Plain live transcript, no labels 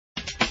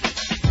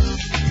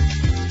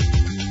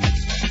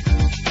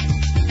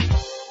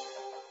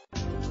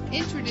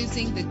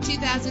Introducing the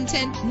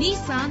 2010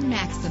 Nissan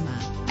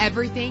Maxima.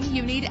 Everything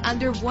you need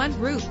under one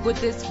roof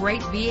with this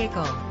great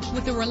vehicle.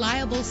 With a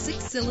reliable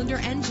 6-cylinder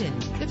engine,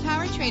 the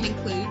powertrain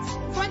includes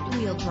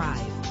front-wheel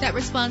drive that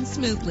responds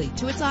smoothly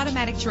to its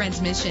automatic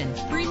transmission.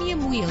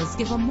 Premium wheels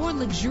give a more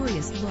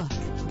luxurious look.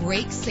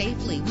 Brake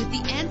safely with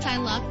the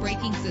anti-lock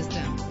braking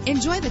system.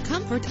 Enjoy the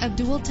comfort of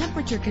dual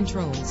temperature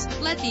controls.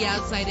 Let the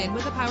outside in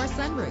with a power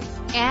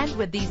sunroof. And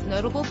with these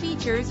notable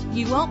features,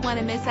 you won't want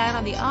to miss out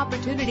on the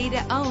opportunity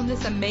to own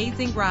this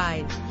amazing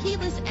ride.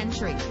 Keyless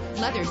entry,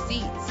 leather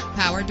seats,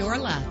 power door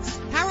locks,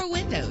 power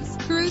windows,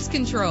 cruise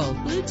control,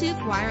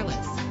 Bluetooth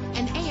wireless,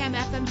 an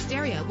AM/FM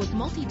stereo with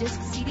multi-disc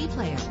CD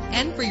player.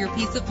 And for your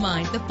peace of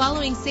mind, the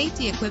following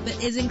safety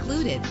equipment is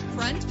included: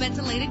 front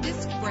ventilated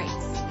disc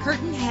brakes,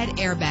 curtain head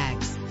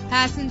airbags,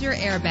 passenger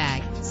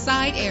airbag,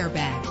 side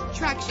airbag,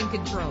 traction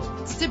control,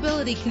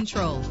 stability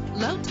control,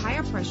 low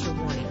tire pressure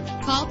warning.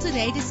 Call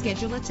today to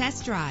schedule a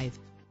test drive.